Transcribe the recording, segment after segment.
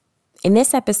In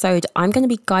this episode, I'm going to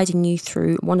be guiding you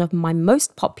through one of my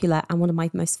most popular and one of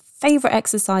my most favorite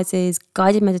exercises,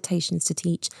 guided meditations to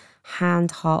teach,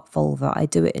 hand, heart, vulva. I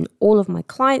do it in all of my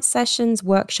client sessions,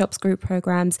 workshops, group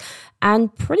programs,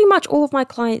 and pretty much all of my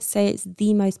clients say it's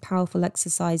the most powerful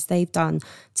exercise they've done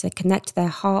to connect their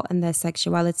heart and their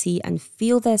sexuality and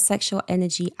feel their sexual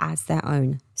energy as their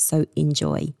own. So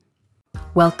enjoy.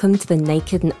 Welcome to the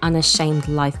Naked and Unashamed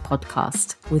Life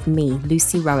podcast with me,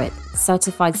 Lucy Rowett,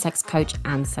 certified sex coach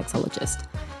and sexologist.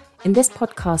 In this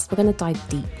podcast, we're going to dive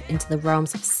deep into the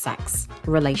realms of sex,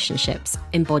 relationships,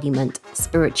 embodiment,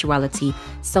 spirituality,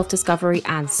 self-discovery,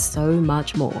 and so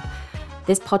much more.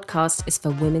 This podcast is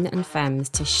for women and femmes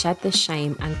to shed the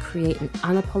shame and create an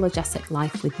unapologetic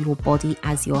life with your body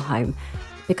as your home.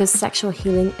 Because sexual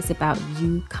healing is about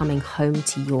you coming home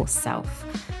to yourself.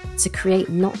 To create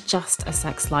not just a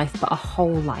sex life, but a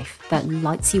whole life that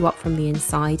lights you up from the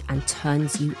inside and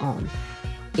turns you on.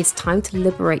 It's time to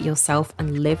liberate yourself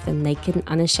and live the naked and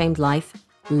unashamed life.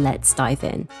 Let's dive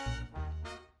in.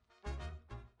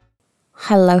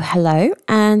 Hello,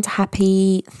 and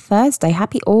happy Thursday,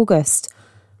 happy August.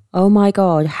 Oh my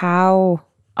God,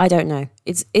 I don't know.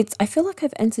 I feel like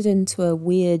I've entered into a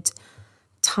weird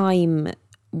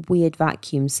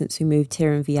vacuum since we moved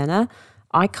here in Vienna.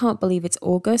 I can't believe it's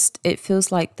August. It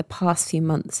feels like the past few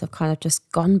months have kind of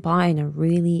just gone by in a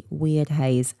really weird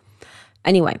haze.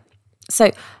 Anyway, so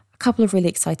a couple of really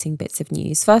exciting bits of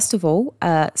news. First of all,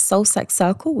 Soul Sex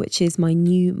Circle, which is my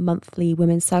new monthly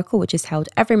women's circle, which is held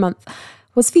every month,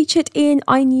 was featured in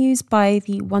iNews by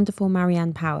the wonderful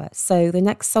Marianne Power. So the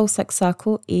next Soul Sex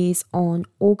Circle is on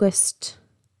August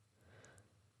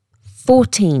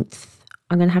 14th.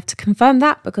 I'm going to have to confirm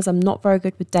that because I'm not very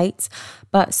good with dates.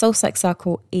 But Soul Sex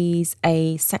Circle is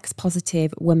a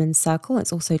sex-positive women's circle.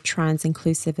 It's also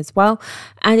trans-inclusive as well.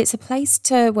 And it's a place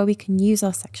where we can use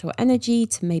our sexual energy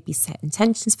to maybe set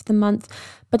intentions for the month.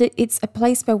 But it's a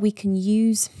place where we can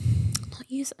I'm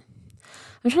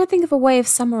trying to think of a way of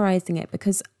summarizing it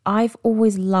because I've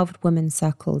always loved women's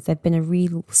circles. They've been a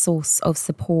real source of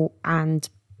support and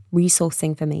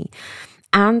resourcing for me.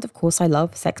 And of course, I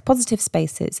love sex-positive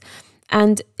spaces.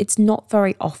 And it's not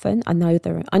very often. I know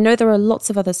there are lots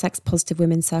of other sex-positive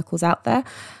women's circles out there.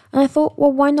 And I thought,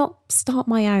 well, why not start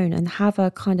my own and have a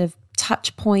kind of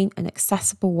touch point, an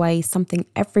accessible way, something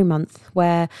every month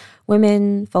where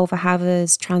women, vulva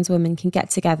havers, trans women can get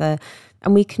together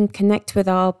and we can connect with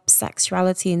our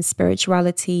sexuality and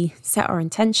spirituality, set our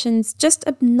intentions, just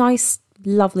a nice,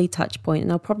 lovely touch point.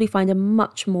 And I'll probably find a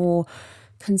much more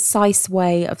concise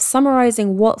way of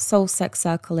summarizing what Soul Sex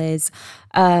Circle is.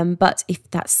 But if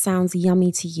that sounds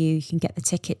yummy to you, you can get the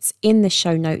tickets in the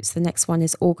show notes. The next one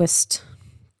is August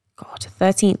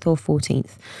 13th or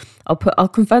 14th. I'll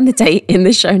confirm the date in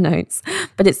the show notes,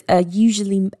 but it's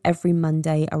usually every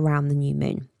Monday around the new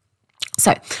moon.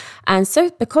 So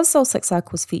because Soul Sex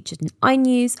Circle was featured in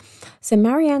iNews, so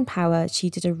Marianne Power,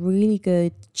 she did a really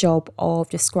good job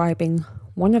of describing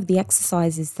one of the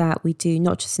exercises that we do,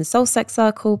 not just in Soul Sex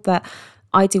Circle, but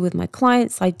I do with my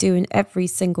clients. I do in every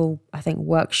single,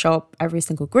 workshop, every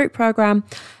single group program.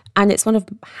 And it's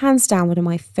hands down, one of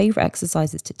my favorite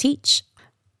exercises to teach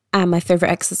and my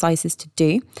favorite exercises to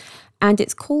do. And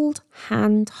it's called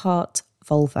Hand, Heart,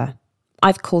 Vulva.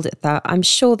 I've called it that. I'm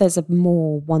sure there's a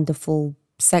more wonderful,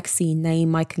 sexy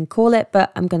name I can call it,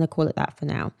 but I'm going to call it that for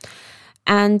now.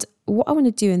 And what I want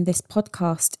to do in this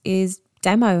podcast is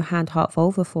demo Hand, Heart,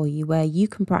 Vulva for you, where you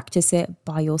can practice it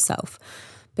by yourself,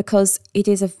 because it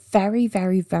is a very,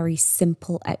 very, very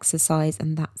simple exercise,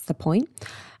 and that's the point.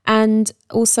 And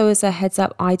also, as a heads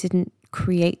up, I didn't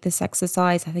create this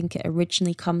exercise. I think it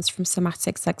originally comes from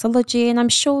somatic sexology, and I'm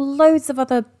sure loads of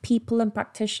other people and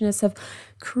practitioners have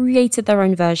created their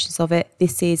own versions of it.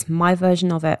 This is my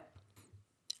version of it.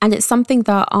 And it's something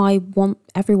that I want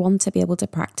everyone to be able to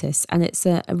practice, and it's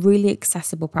a really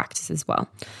accessible practice as well.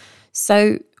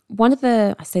 So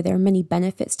there are many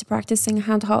benefits to practicing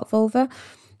hand, heart, vulva.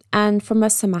 And from a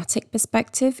somatic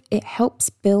perspective, it helps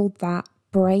build that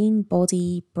brain,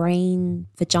 body, brain,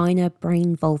 vagina,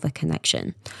 brain, vulva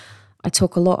connection. I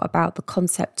talk a lot about the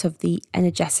concept of the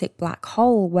energetic black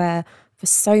hole, where for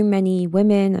so many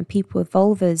women and people with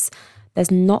vulvas,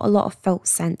 there's not a lot of felt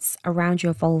sense around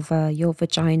your vulva, your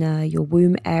vagina, your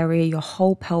womb area, your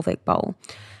whole pelvic bowl.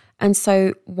 And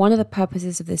so one of the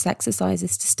purposes of this exercise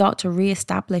is to start to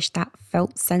reestablish that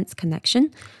felt sense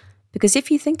connection. Because if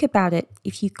you think about it,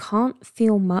 if you can't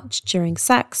feel much during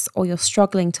sex or you're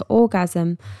struggling to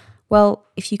orgasm, well,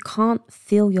 if you can't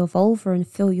feel your vulva and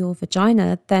feel your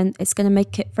vagina, then it's going to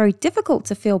make it very difficult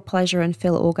to feel pleasure and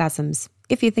feel orgasms,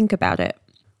 if you think about it.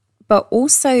 But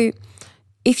also,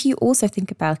 if you also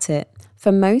think about it,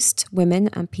 For most women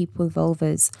and people with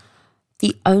vulvas,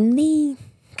 the only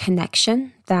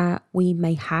connection that we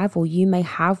may have or you may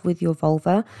have with your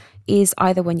vulva is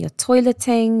either when you're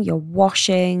toileting, you're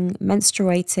washing,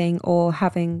 menstruating, or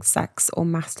having sex or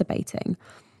masturbating.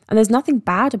 And there's nothing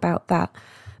bad about that,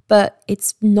 but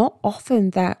it's not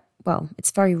often that, well, it's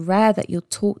very rare that you're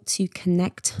taught to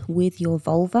connect with your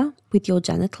vulva, with your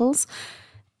genitals,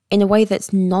 in a way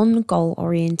that's non-goal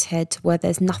oriented, where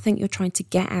there's nothing you're trying to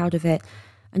get out of it,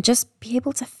 and just be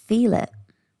able to feel it.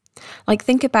 Like,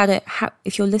 think about it.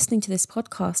 If you're listening to this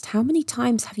podcast, how many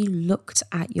times have you looked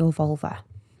at your vulva?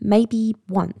 Maybe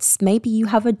once. Maybe you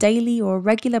have a daily or a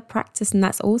regular practice, and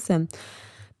that's awesome.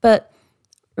 But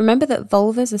remember that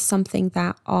vulvas are something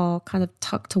that are kind of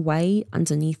tucked away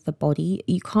underneath the body.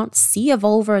 You can't see a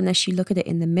vulva unless you look at it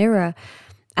in the mirror.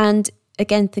 And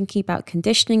again, thinking about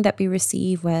conditioning that we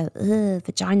receive where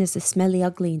vaginas are smelly,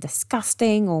 ugly, and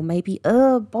disgusting, or maybe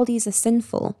bodies are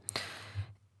sinful.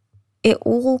 It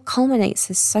all culminates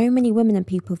as so many women and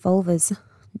people with vulvas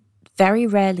very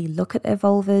rarely look at their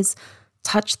vulvas,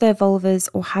 touch their vulvas,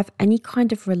 or have any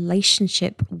kind of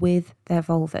relationship with their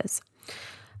vulvas.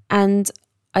 And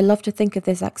I love to think of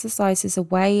this exercise as a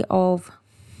way of,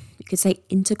 you could say,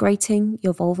 integrating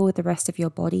your vulva with the rest of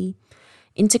your body,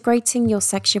 integrating your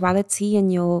sexuality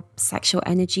and your sexual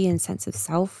energy and sense of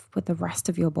self with the rest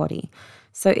of your body.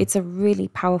 So it's a really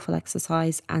powerful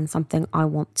exercise and something I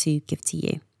want to give to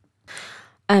you.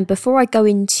 And before I go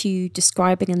into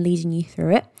describing and leading you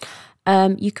through it,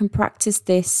 you can practice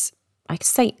this, I could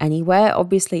say anywhere.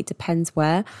 Obviously, it depends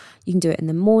where. You can do it in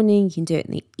the morning, you can do it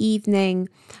in the evening.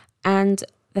 And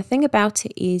the thing about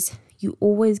it is you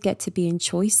always get to be in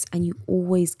choice and you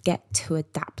always get to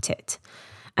adapt it.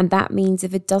 And that means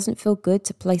if it doesn't feel good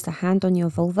to place a hand on your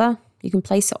vulva, you can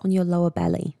place it on your lower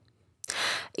belly.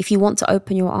 If you want to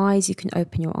open your eyes, you can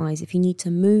open your eyes. If you need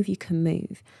to move, you can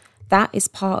move. That is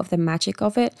part of the magic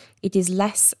of it. It is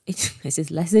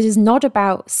not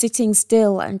about sitting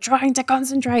still and trying to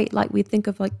concentrate like we think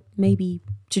of like maybe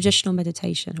traditional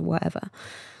meditation or whatever.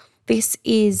 This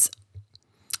is,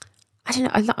 I don't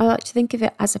know, I like to think of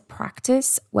it as a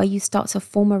practice where you start to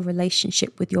form a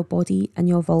relationship with your body and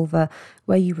your vulva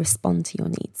where you respond to your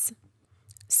needs.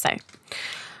 So,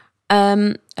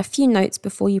 a few notes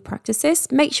before you practice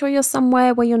this. Make sure you're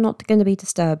somewhere where you're not going to be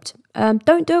disturbed.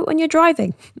 Don't do it when you're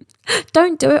driving.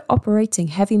 Don't do it operating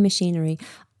heavy machinery.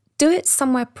 Do it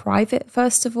somewhere private,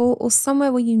 first of all, or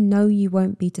somewhere where you know you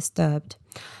won't be disturbed.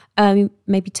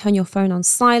 Maybe turn your phone on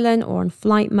silent or on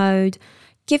flight mode.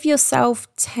 Give yourself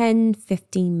 10,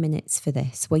 15 minutes for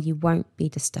this where you won't be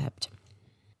disturbed.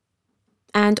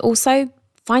 And also,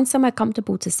 find somewhere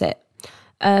comfortable to sit.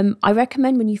 I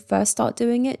recommend when you first start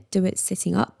doing it, do it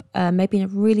sitting up, maybe in a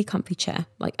really comfy chair.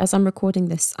 Like as I'm recording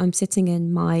this, I'm sitting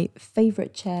in my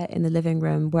favorite chair in the living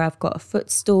room where I've got a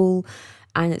footstool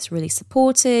and it's really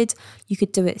supported. You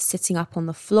could do it sitting up on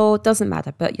the floor, doesn't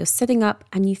matter, but you're sitting up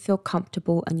and you feel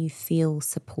comfortable and you feel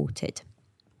supported.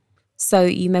 So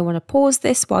you may want to pause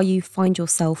this while you find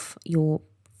yourself your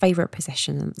favorite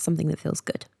position and something that feels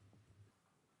good.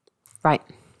 Right,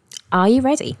 are you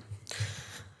ready?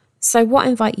 So what I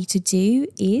invite you to do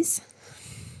is,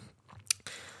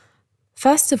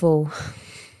 first of all,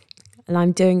 and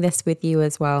I'm doing this with you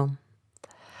as well,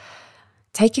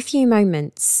 take a few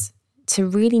moments to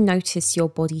really notice your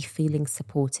body feeling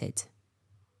supported.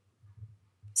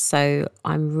 So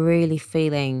I'm really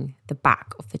feeling the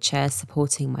back of the chair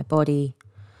supporting my body.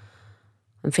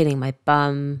 I'm feeling my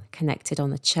bum connected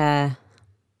on the chair.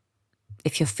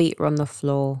 If your feet are on the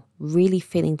floor, really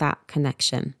feeling that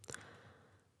connection.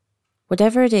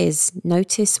 Whatever it is,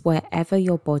 notice wherever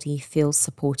your body feels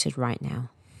supported right now.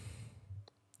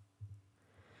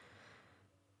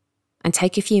 And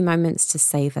take a few moments to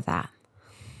savor that.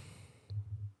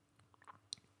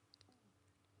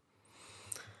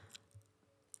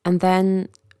 And then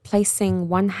placing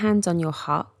one hand on your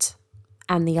heart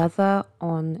and the other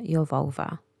on your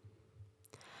vulva.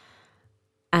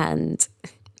 And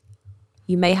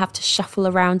you may have to shuffle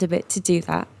around a bit to do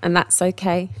that, and that's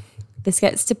okay. This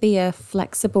gets to be a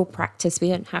flexible practice. We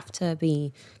don't have to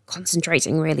be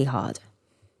concentrating really hard.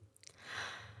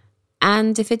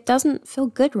 And if it doesn't feel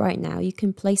good right now, you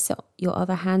can place your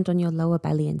other hand on your lower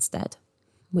belly instead.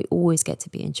 We always get to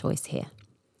be in choice here.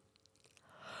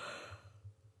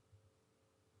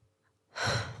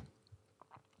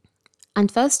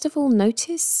 And first of all,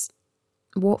 notice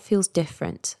what feels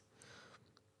different.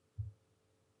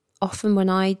 Often when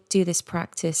I do this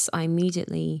practice, I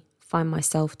immediately find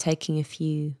myself taking a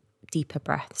few deeper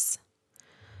breaths.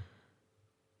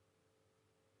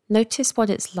 Notice what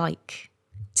it's like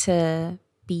to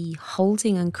be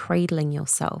holding and cradling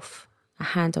yourself a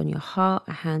hand on your heart,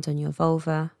 a hand on your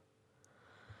vulva.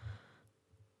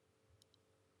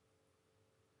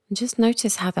 And just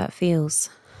notice how that feels.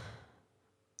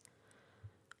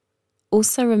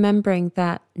 Also remembering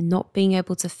that not being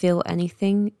able to feel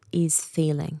anything is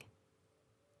feeling.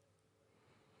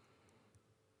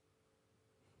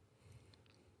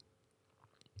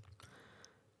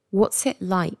 What's it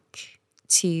like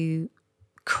to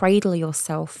cradle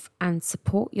yourself and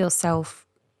support yourself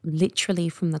literally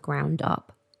from the ground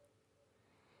up?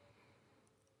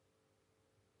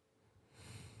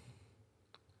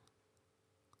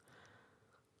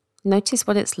 Notice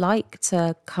what it's like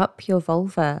to cup your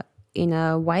vulva in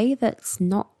a way that's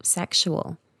not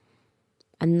sexual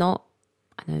and not,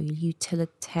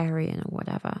 utilitarian or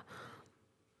whatever.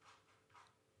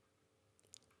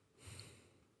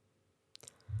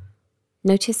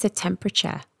 Notice the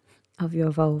temperature of your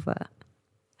vulva.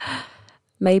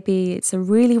 Maybe it's a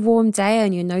really warm day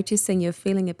and you're noticing you're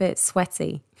feeling a bit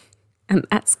sweaty, and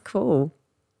that's cool.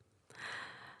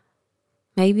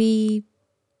 Maybe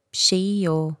she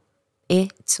or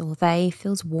it or they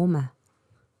feels warmer.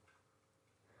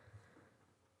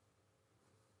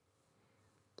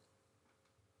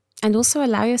 And also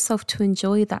allow yourself to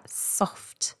enjoy that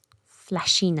soft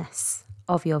fleshiness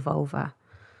of your vulva.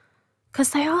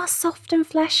 Because they are soft and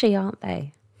fleshy, aren't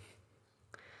they?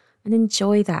 And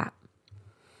enjoy that.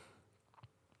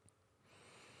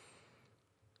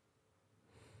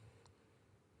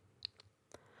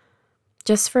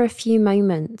 Just for a few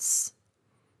moments,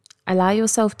 allow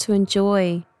yourself to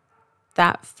enjoy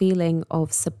that feeling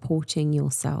of supporting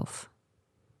yourself,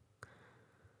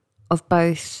 of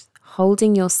both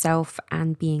holding yourself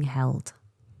and being held.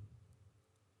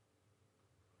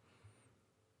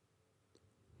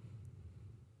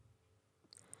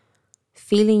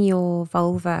 Feeling your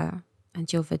vulva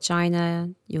and your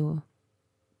vagina, your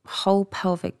whole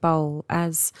pelvic bowl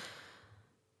as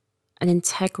an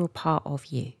integral part of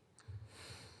you.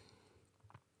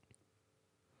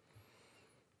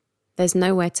 There's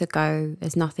nowhere to go.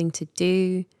 There's nothing to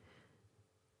do.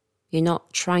 You're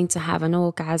not trying to have an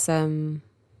orgasm.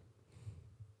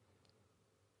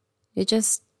 You're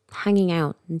just hanging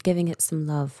out and giving it some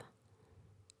love.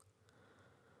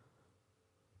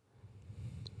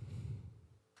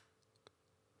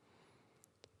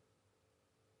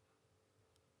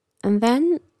 And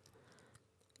then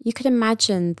you could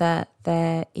imagine that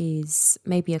there is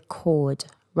maybe a cord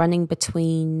running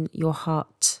between your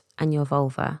heart and your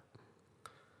vulva.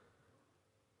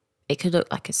 It could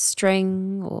look like a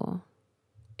string, or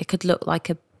it could look like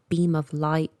a beam of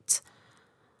light,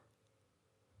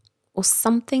 or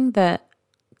something that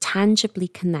tangibly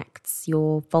connects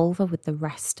your vulva with the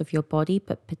rest of your body,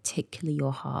 but particularly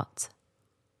your heart.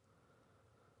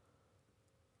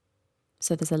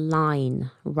 So there's a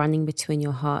line running between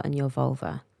your heart and your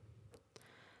vulva.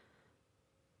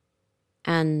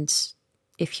 And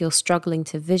if you're struggling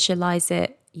to visualize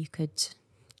it, you could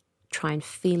try and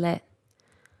feel it.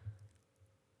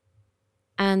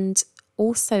 And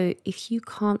also, if you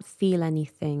can't feel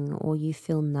anything or you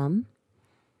feel numb,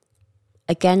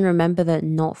 again, remember that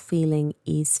not feeling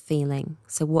is feeling.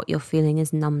 So what you're feeling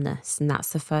is numbness, and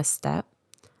that's the first step.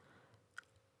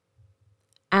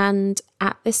 And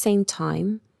at the same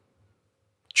time,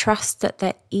 trust that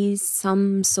there is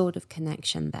some sort of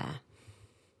connection there.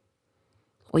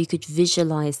 Or you could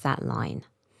visualize that line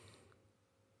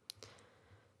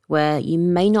where you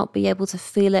may not be able to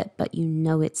feel it, but you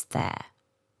know it's there.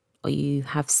 Or you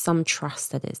have some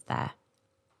trust that it's there.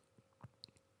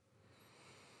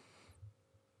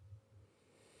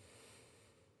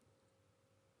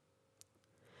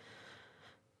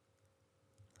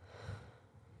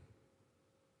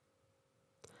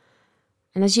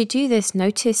 And as you do this,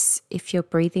 notice if your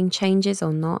breathing changes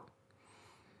or not.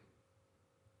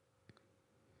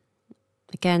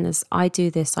 Again, as I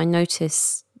do this, I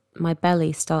notice my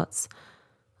belly starts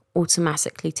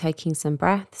automatically taking some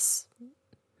breaths.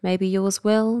 Maybe yours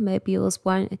will, maybe yours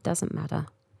won't, it doesn't matter.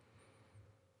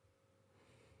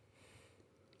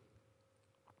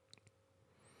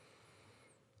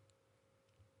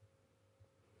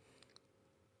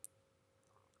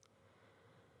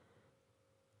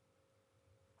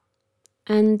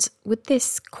 And with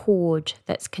this cord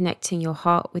that's connecting your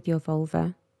heart with your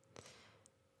vulva,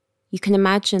 you can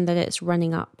imagine that it's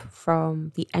running up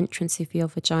from the entrance of your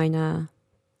vagina,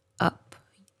 up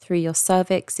through your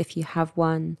cervix if you have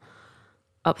one,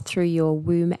 up through your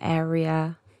womb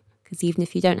area, because even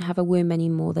if you don't have a womb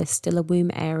anymore, there's still a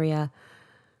womb area,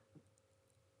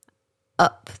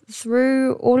 up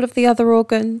through all of the other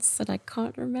organs that I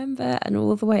can't remember, and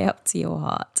all the way up to your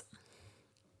heart.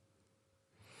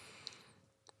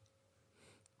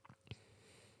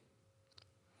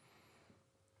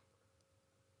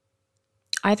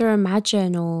 either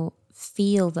imagine or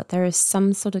feel that there is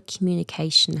some sort of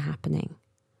communication happening.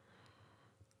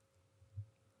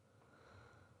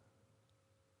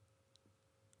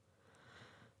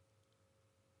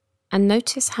 And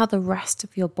notice how the rest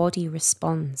of your body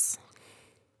responds.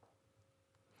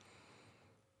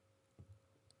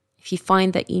 If you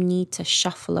find that you need to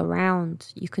shuffle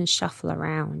around, you can shuffle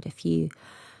around. If you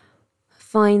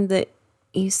find that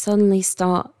you suddenly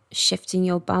start shifting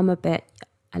your bum a bit,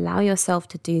 allow yourself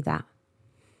to do that.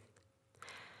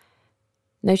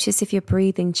 Notice if your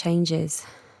breathing changes.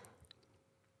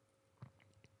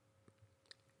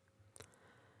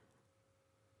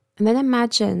 And then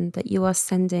imagine that you are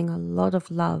sending a lot of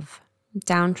love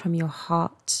down from your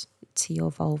heart to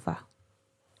your vulva.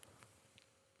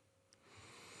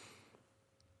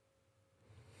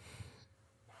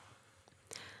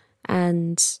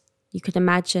 And you could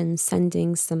imagine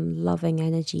sending some loving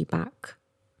energy back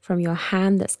from your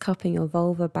hand that's cupping your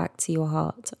vulva back to your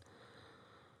heart.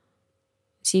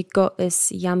 So you've got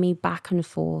this yummy back and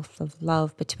forth of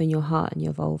love between your heart and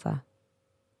your vulva.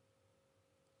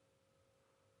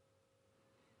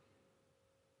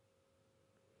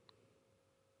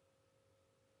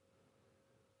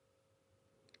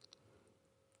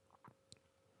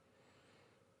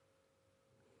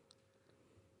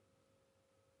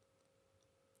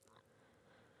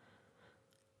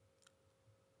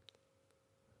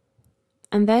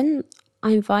 And then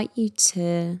I invite you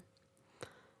to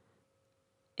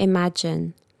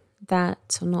imagine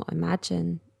that, or not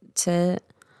imagine, to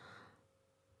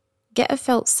get a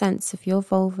felt sense of your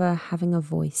vulva having a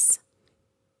voice.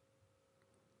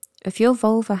 If your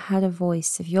vulva had a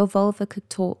voice, if your vulva could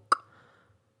talk,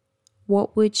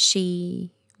 what would they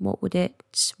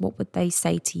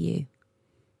say to you?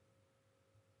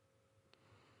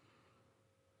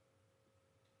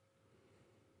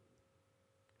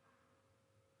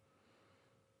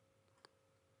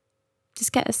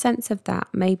 Just get a sense of that.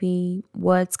 Maybe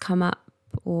words come up,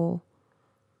 or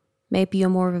maybe you're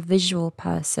more of a visual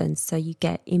person, so you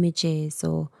get images,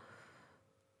 or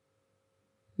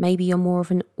maybe you're more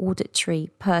of an auditory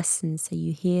person, so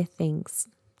you hear things.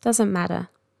 Doesn't matter.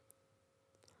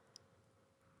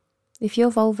 If your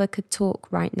vulva could talk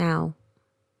right now,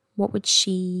 what would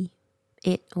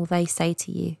it, or they say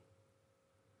to you?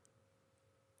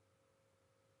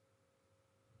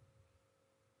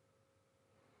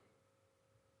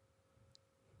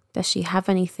 Does she have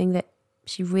anything that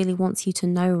she really wants you to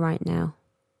know right now?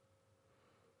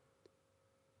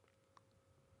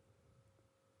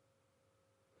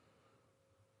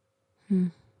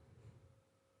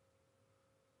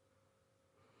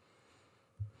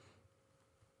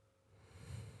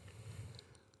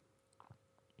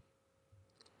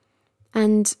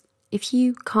 And if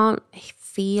you can't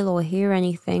feel or hear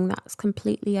anything, that's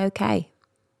completely okay.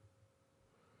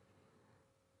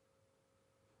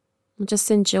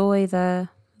 Just enjoy the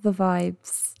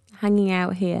vibes hanging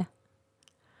out here.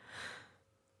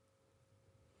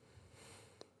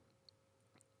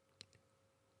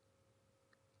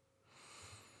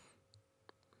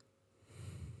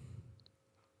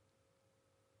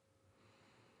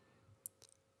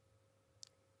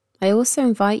 I also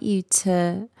invite you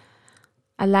to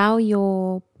allow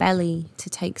your belly to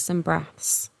take some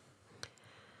breaths.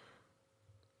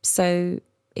 So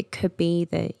it could be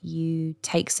that you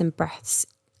take some breaths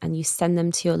and you send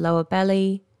them to your lower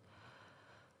belly.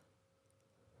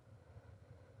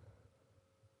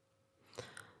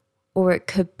 Or it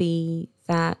could be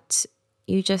that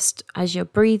you just, as you're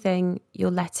breathing,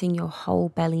 you're letting your whole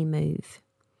belly move.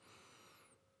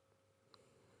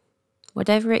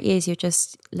 Whatever it is, you're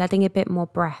just letting a bit more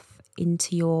breath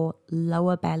into your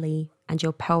lower belly and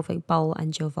your pelvic bowl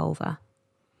and your vulva.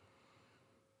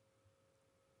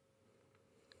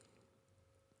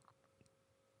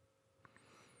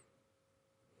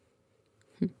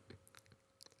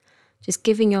 Just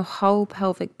giving your whole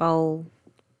pelvic bowl,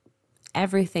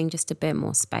 everything, just a bit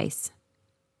more space.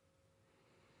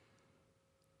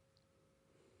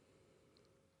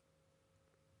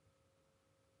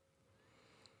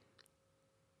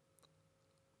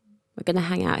 We're going to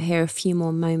hang out here a few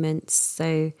more moments,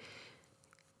 so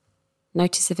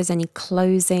notice if there's any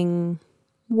closing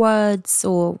words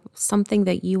or something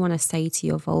that you want to say to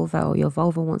your vulva or your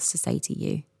vulva wants to say to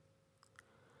you.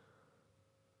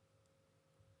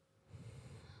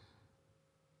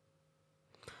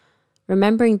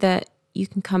 Remembering that you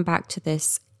can come back to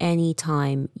this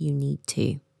anytime you need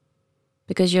to,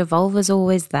 because your vulva's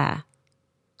always there.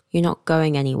 You're not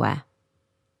going anywhere.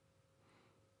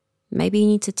 Maybe you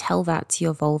need to tell that to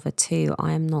your vulva too.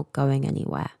 I am not going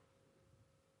anywhere.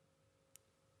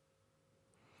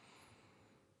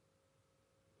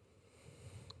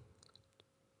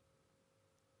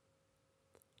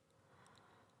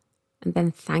 And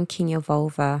then thanking your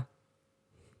vulva,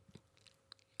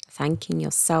 thanking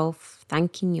yourself,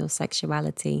 thanking your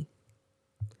sexuality.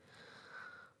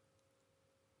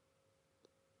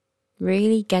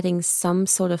 Really getting some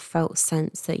sort of felt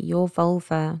sense that your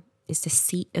vulva is the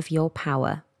seat of your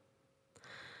power.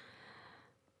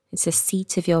 It's a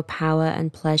seat of your power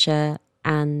and pleasure,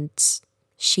 and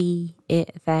she,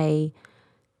 it, they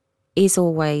is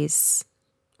always,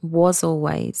 was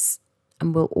always,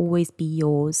 and will always be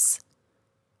yours,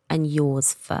 and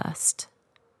yours first.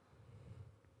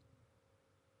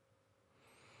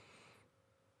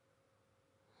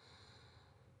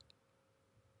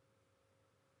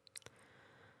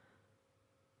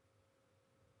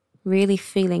 Really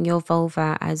feeling your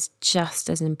vulva as just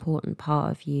as an important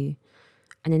part of you,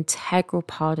 an integral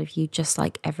part of you, just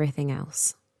like everything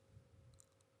else.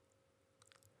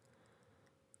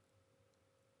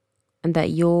 And that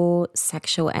your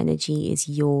sexual energy is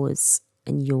yours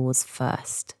and yours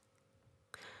first.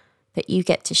 That you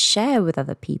get to share with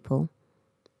other people,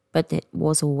 but it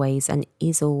was always and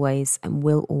is always and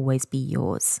will always be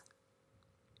yours.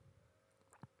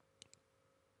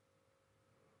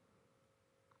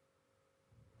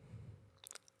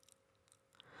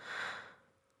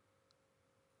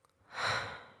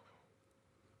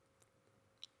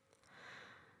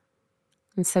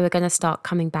 And so we're going to start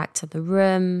coming back to the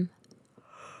room.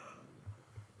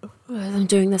 As I'm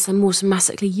doing this, I'm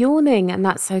automatically yawning, and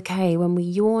that's okay. When we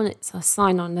yawn, it's a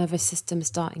sign our nervous system is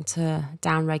starting to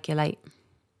downregulate.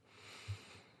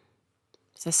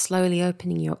 So slowly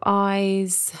opening your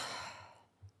eyes.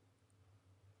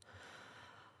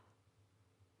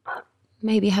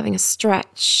 Maybe having a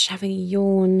stretch, having a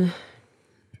yawn.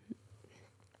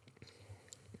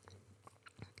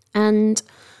 And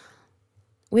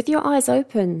with your eyes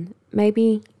open,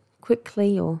 maybe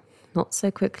quickly or not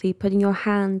so quickly, putting your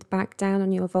hand back down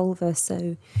on your vulva.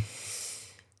 So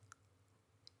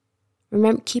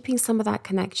remember, keeping some of that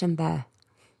connection there.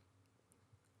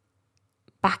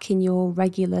 Back in your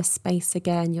regular space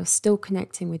again, you're still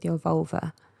connecting with your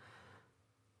vulva.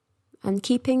 And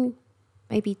keeping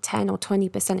maybe 10 or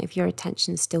 20% of your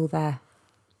attention still there.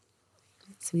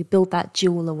 So we build that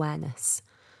dual awareness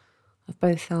of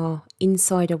both our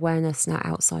inside awareness and our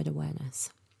outside awareness.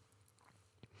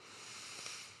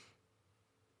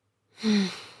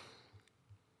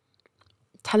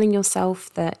 Telling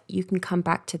yourself that you can come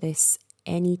back to this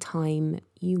anytime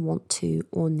you want to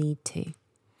or need to.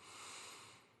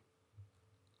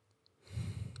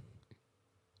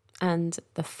 And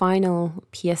the final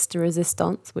pièce de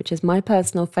résistance, which is my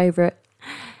personal favorite,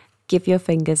 give your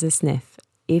fingers a sniff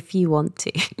if you want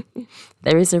to.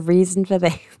 There is a reason for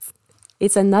this.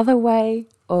 It's another way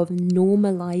of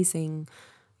normalizing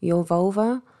your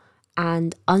vulva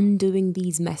and undoing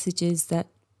these messages that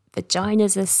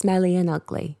vaginas are smelly and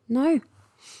ugly. No,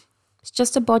 it's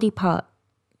just a body part.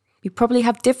 You probably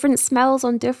have different smells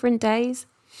on different days,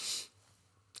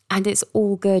 and it's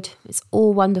all good. It's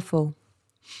all wonderful.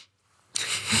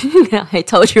 I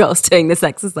told you I was doing this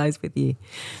exercise with you.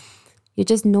 You're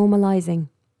just normalizing,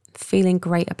 feeling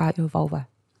great about your vulva.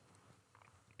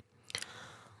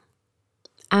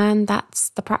 And that's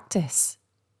the practice.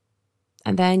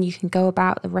 And then you can go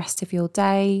about the rest of your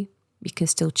day. You can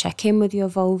still check in with your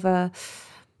vulva.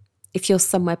 If you're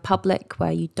somewhere public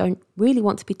where you don't really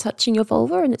want to be touching your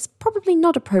vulva, and it's probably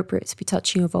not appropriate to be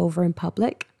touching your vulva in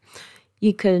public,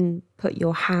 you can put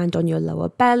your hand on your lower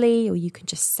belly, or you can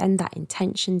just send that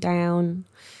intention down.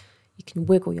 You can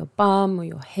wiggle your bum or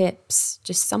your hips,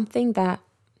 just something that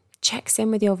checks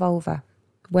in with your vulva,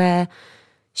 where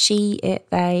she, it,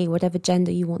 they, whatever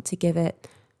gender you want to give it,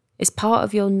 is part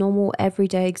of your normal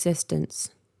everyday existence,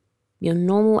 your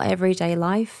normal everyday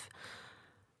life.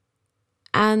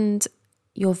 And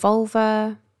your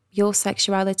vulva, your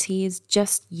sexuality is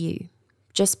just you,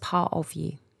 just part of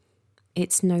you.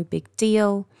 It's no big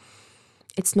deal.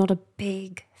 It's not a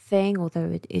big thing,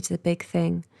 although it is a big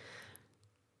thing.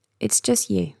 It's just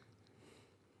you.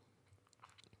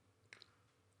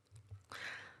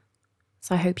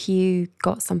 So I hope you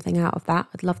got something out of that.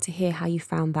 I'd love to hear how you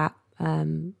found that.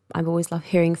 I've always loved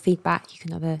hearing feedback. You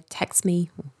can either text me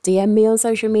or DM me on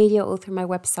social media or through my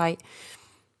website,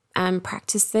 and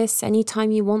practice this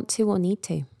anytime you want to or need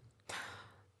to.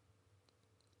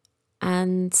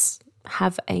 And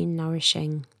have a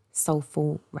nourishing,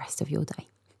 soulful rest of your day.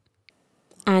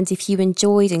 And if you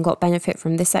enjoyed and got benefit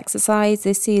from this exercise,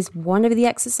 this is one of the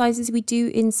exercises we do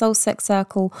in Soul Sex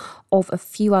Circle of a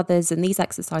few others. And these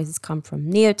exercises come from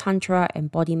Neo-Tantra,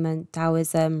 embodiment,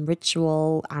 Taoism,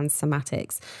 ritual, and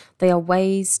somatics. They are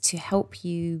ways to help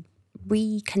you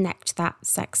reconnect that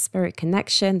sex-spirit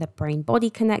connection, the brain-body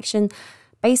connection,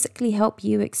 basically help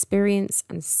you experience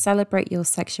and celebrate your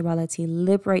sexuality,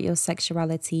 liberate your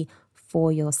sexuality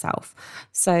for yourself.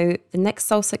 So the next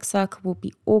Soul Sex Circle will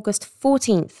be August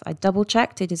 14th. I double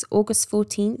checked. It is August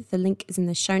 14th. The link is in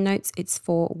the show notes. It's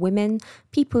for women,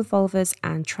 people with vulvas,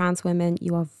 and trans women.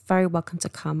 You are very welcome to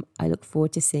come. I look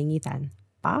forward to seeing you then.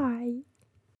 Bye.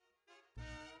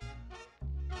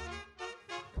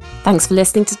 Thanks for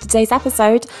listening to today's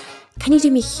episode. Can you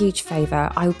do me a huge favour?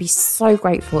 I would be so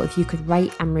grateful if you could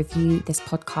rate and review this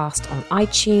podcast on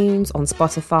iTunes, on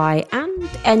Spotify, and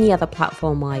any other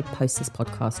platform I post this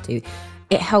podcast to.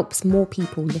 It helps more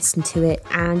people listen to it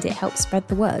and it helps spread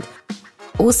the word.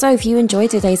 Also, if you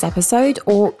enjoyed today's episode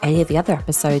or any of the other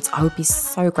episodes, I would be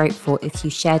so grateful if you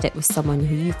shared it with someone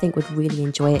who you think would really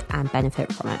enjoy it and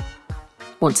benefit from it.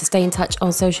 Want to stay in touch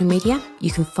on social media?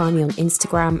 You can find me on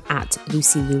Instagram at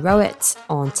Lucy Lou Rowett,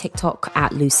 on TikTok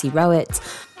at Lucy Rowett,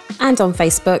 and on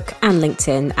Facebook and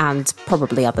LinkedIn and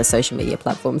probably other social media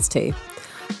platforms too.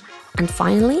 And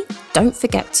finally, don't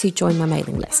forget to join my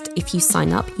mailing list. If you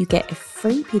sign up, you get a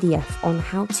free PDF on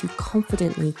how to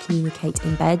confidently communicate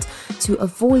in bed to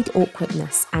avoid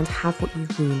awkwardness and have what you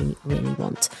really, really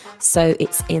want. So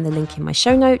it's in the link in my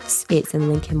show notes, it's in the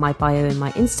link in my bio in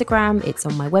my Instagram, it's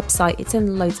on my website, it's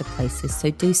in loads of places.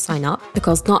 So do sign up,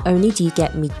 because not only do you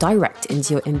get me direct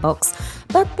into your inbox,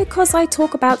 but because I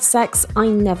talk about sex, I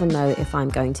never know if I'm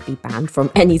going to be banned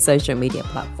from any social media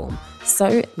platform.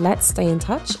 So let's stay in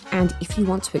touch, and if you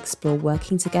want to explore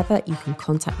working together, you can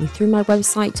contact me through my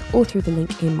website or through the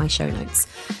link in my show notes.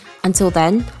 Until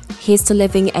then, here's to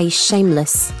living a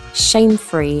shameless,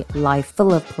 shame-free life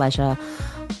full of pleasure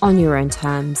on your own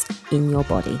terms in your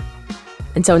body.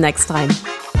 Until next time.